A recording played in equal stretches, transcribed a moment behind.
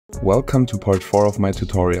Welcome to part 4 of my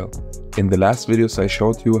tutorial. In the last videos I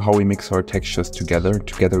showed you how we mix our textures together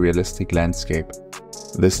to get a realistic landscape.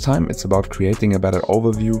 This time it's about creating a better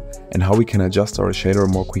overview and how we can adjust our shader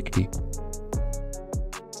more quickly.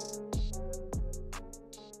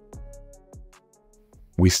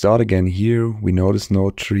 We start again here, we know this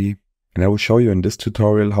node tree, and I will show you in this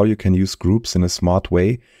tutorial how you can use groups in a smart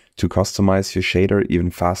way to customize your shader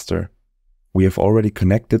even faster. We have already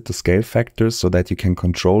connected the scale factors so that you can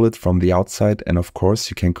control it from the outside, and of course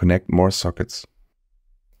you can connect more sockets.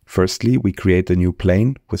 Firstly, we create a new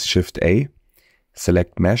plane with Shift A,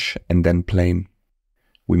 select Mesh and then Plane.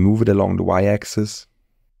 We move it along the Y-axis,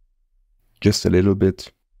 just a little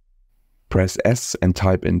bit. Press S and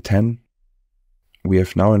type in 10. We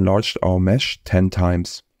have now enlarged our mesh 10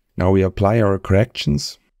 times. Now we apply our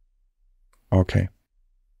corrections. Okay.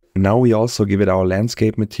 Now we also give it our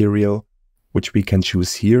landscape material, which we can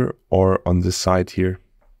choose here or on this side here,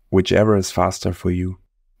 whichever is faster for you.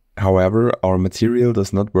 However, our material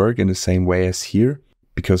does not work in the same way as here,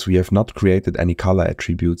 because we have not created any color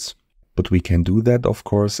attributes. But we can do that, of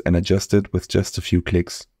course, and adjust it with just a few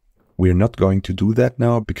clicks. We are not going to do that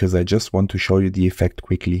now, because I just want to show you the effect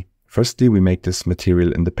quickly. Firstly, we make this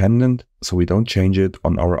material independent, so we don't change it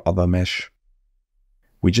on our other mesh.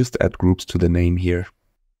 We just add groups to the name here.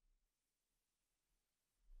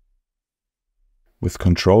 With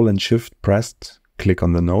Ctrl and Shift pressed, click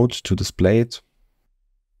on the node to display it.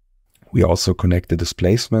 We also connect the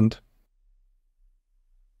displacement.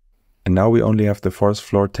 And now we only have the forest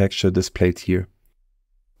floor texture displayed here.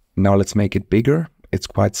 Now let's make it bigger. It's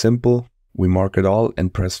quite simple. We mark it all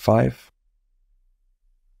and press 5.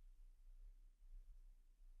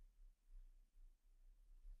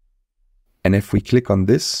 And if we click on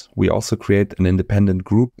this, we also create an independent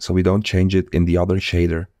group so we don't change it in the other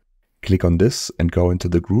shader. Click on this and go into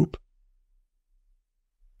the group.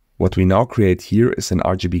 What we now create here is an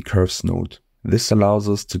RGB curves node. This allows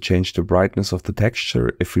us to change the brightness of the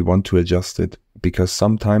texture if we want to adjust it, because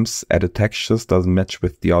sometimes added textures doesn't match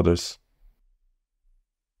with the others.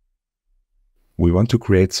 We want to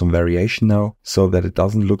create some variation now so that it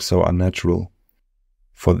doesn't look so unnatural.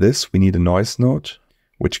 For this we need a noise node,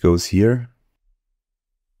 which goes here.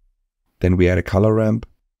 Then we add a color ramp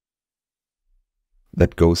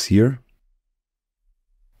that goes here,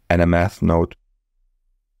 and a math node,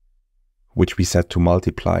 which we set to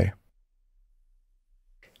multiply.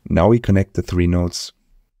 Now we connect the 3 nodes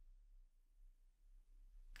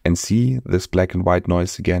and see this black and white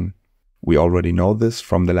noise again. We already know this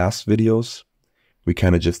from the last videos. We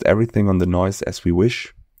can adjust everything on the noise as we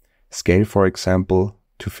wish. Scale, for example,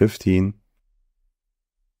 to 15.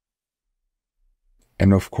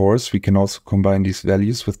 And of course, we can also combine these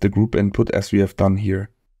values with the group input as we have done here.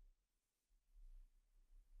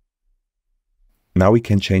 Now we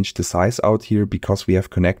can change the size out here because we have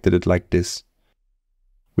connected it like this.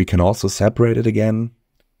 We can also separate it again,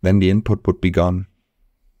 then the input would be gone.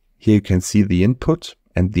 Here you can see the input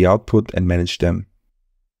and the output and manage them.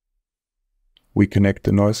 We connect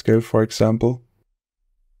the noise scale, for example.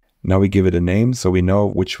 Now we give it a name so we know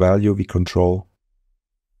which value we control.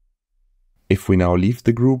 If we now leave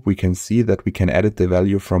the group, we can see that we can edit the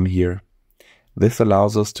value from here. This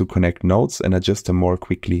allows us to connect nodes and adjust them more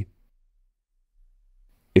quickly.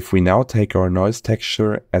 If we now take our noise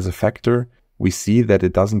texture as a factor, we see that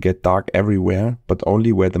it doesn't get dark everywhere, but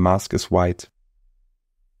only where the mask is white.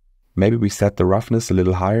 Maybe we set the roughness a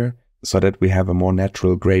little higher so that we have a more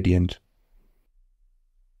natural gradient.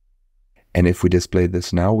 And if we display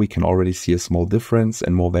this now, we can already see a small difference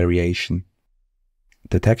and more variation.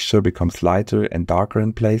 The texture becomes lighter and darker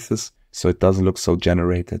in places, so it doesn't look so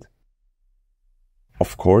generated.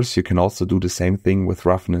 Of course, you can also do the same thing with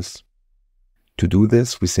roughness. To do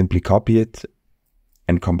this, we simply copy it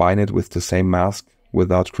and combine it with the same mask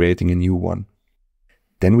without creating a new one.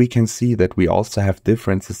 Then we can see that we also have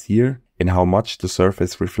differences here in how much the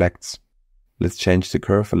surface reflects. Let's change the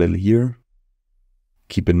curve a little here.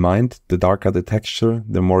 Keep in mind, the darker the texture,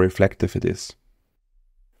 the more reflective it is.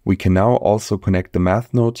 We can now also connect the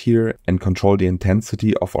math node here and control the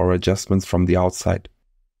intensity of our adjustments from the outside.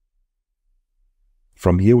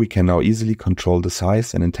 From here we can now easily control the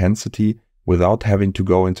size and intensity without having to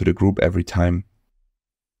go into the group every time.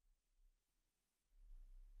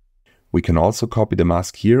 We can also copy the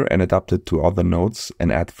mask here and adapt it to other nodes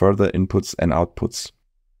and add further inputs and outputs.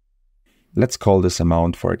 Let's call this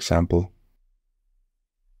amount, for example.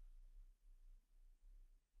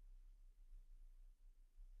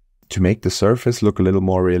 To make the surface look a little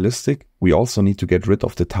more realistic, we also need to get rid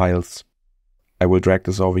of the tiles. I will drag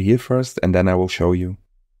this over here first and then I will show you.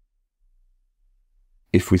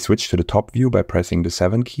 If we switch to the top view by pressing the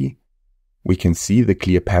 7 key, we can see the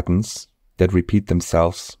clear patterns that repeat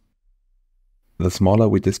themselves. The smaller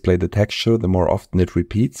we display the texture, the more often it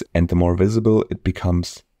repeats and the more visible it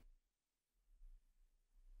becomes.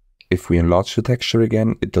 If we enlarge the texture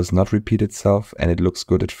again, it does not repeat itself and it looks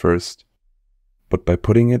good at first. But by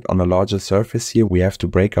putting it on a larger surface here, we have to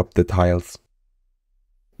break up the tiles.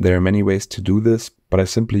 There are many ways to do this, but I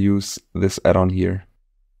simply use this add-on here.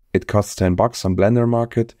 It costs $10 on Blender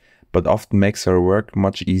Market, but often makes our work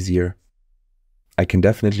much easier. I can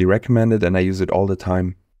definitely recommend it and I use it all the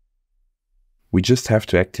time. We just have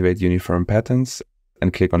to activate uniform patterns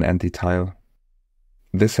and click on anti-tile.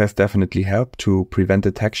 This has definitely helped to prevent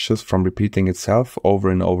the textures from repeating itself over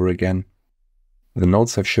and over again. The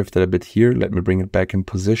nodes have shifted a bit here, let me bring it back in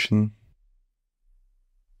position.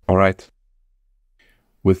 Alright.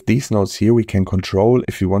 With these nodes here we can control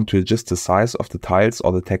if we want to adjust the size of the tiles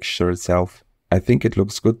or the texture itself. I think it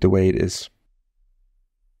looks good the way it is.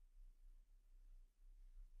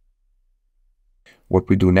 What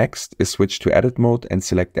we do next is switch to edit mode and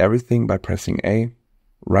select everything by pressing A,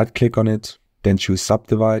 right click on it, then choose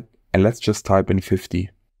subdivide and let's just type in 50.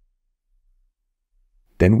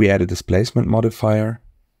 Then we add a displacement modifier,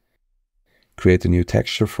 create a new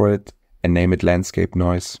texture for it and name it landscape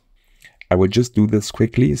noise. I will just do this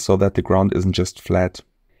quickly so that the ground isn't just flat.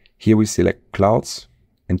 Here we select clouds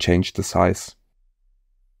and change the size.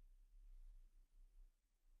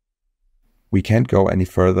 We can't go any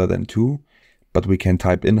further than 2, but we can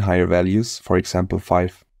type in higher values, for example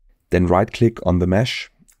 5. Then right click on the mesh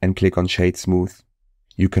and click on Shade Smooth.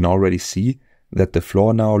 You can already see that the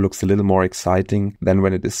floor now looks a little more exciting than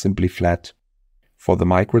when it is simply flat. For the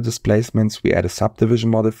micro displacements, we add a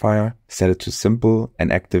subdivision modifier, set it to simple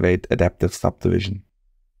and activate adaptive subdivision.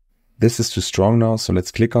 This is too strong now, so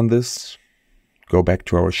let's click on this, go back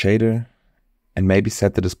to our shader and maybe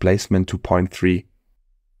set the displacement to 0.3.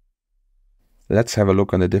 Let's have a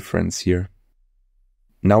look on the difference here.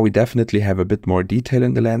 Now we definitely have a bit more detail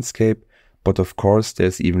in the landscape, but of course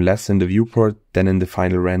there's even less in the viewport than in the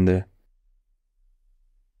final render.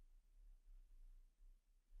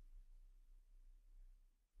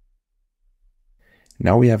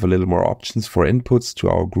 Now we have a little more options for inputs to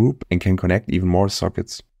our group and can connect even more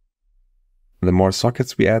sockets. The more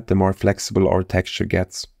sockets we add, the more flexible our texture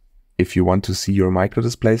gets. If you want to see your micro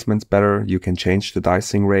displacements better, you can change the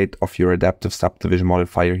dicing rate of your adaptive subdivision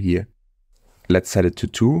modifier here. Let's set it to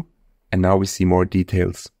 2 and now we see more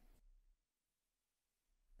details.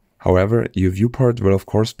 However, your viewport will of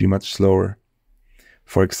course be much slower.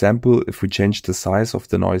 For example, if we change the size of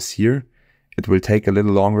the noise here, it will take a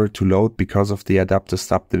little longer to load because of the adaptive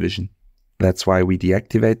subdivision. That's why we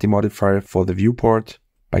deactivate the modifier for the viewport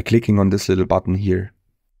by clicking on this little button here.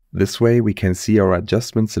 This way we can see our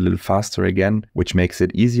adjustments a little faster again, which makes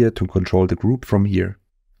it easier to control the group from here.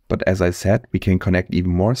 But as I said, we can connect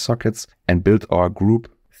even more sockets and build our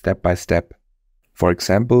group step by step. For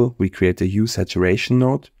example, we create a hue saturation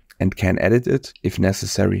node and can edit it if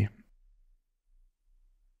necessary.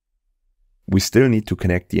 We still need to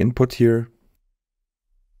connect the input here.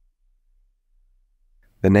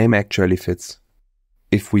 The name actually fits.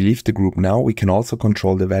 If we leave the group now, we can also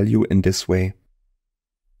control the value in this way.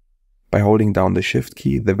 By holding down the Shift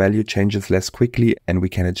key, the value changes less quickly and we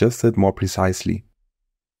can adjust it more precisely.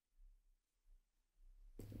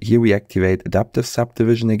 Here we activate adaptive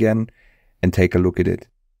subdivision again and take a look at it.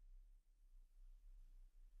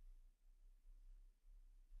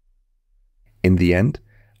 In the end,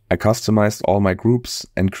 I customized all my groups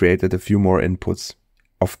and created a few more inputs.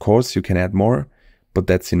 Of course, you can add more, but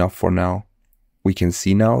that's enough for now. We can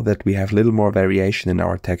see now that we have little more variation in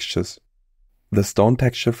our textures. The stone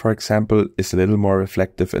texture, for example, is a little more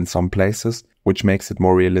reflective in some places, which makes it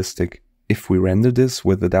more realistic. If we render this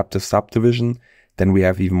with adaptive subdivision, then we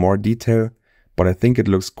have even more detail, but I think it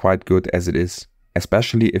looks quite good as it is.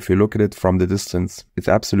 Especially if you look at it from the distance, it's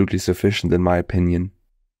absolutely sufficient in my opinion.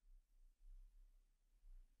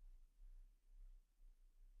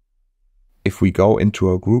 If we go into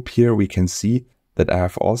our group here, we can see that I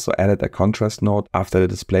have also added a contrast node after the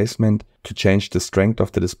displacement to change the strength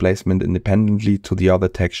of the displacement independently to the other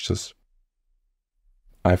textures.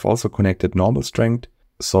 I've also connected normal strength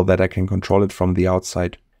so that I can control it from the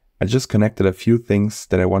outside. I just connected a few things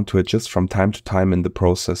that I want to adjust from time to time in the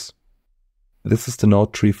process. This is the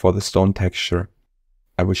node tree for the stone texture.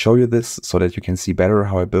 I will show you this so that you can see better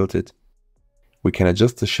how I built it. We can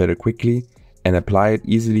adjust the shader quickly and apply it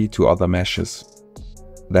easily to other meshes.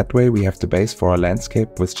 That way we have the base for our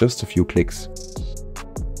landscape with just a few clicks.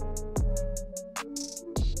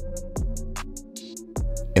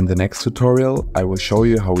 In the next tutorial, I will show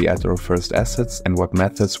you how we add our first assets and what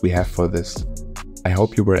methods we have for this. I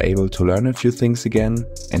hope you were able to learn a few things again,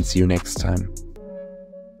 and see you next time.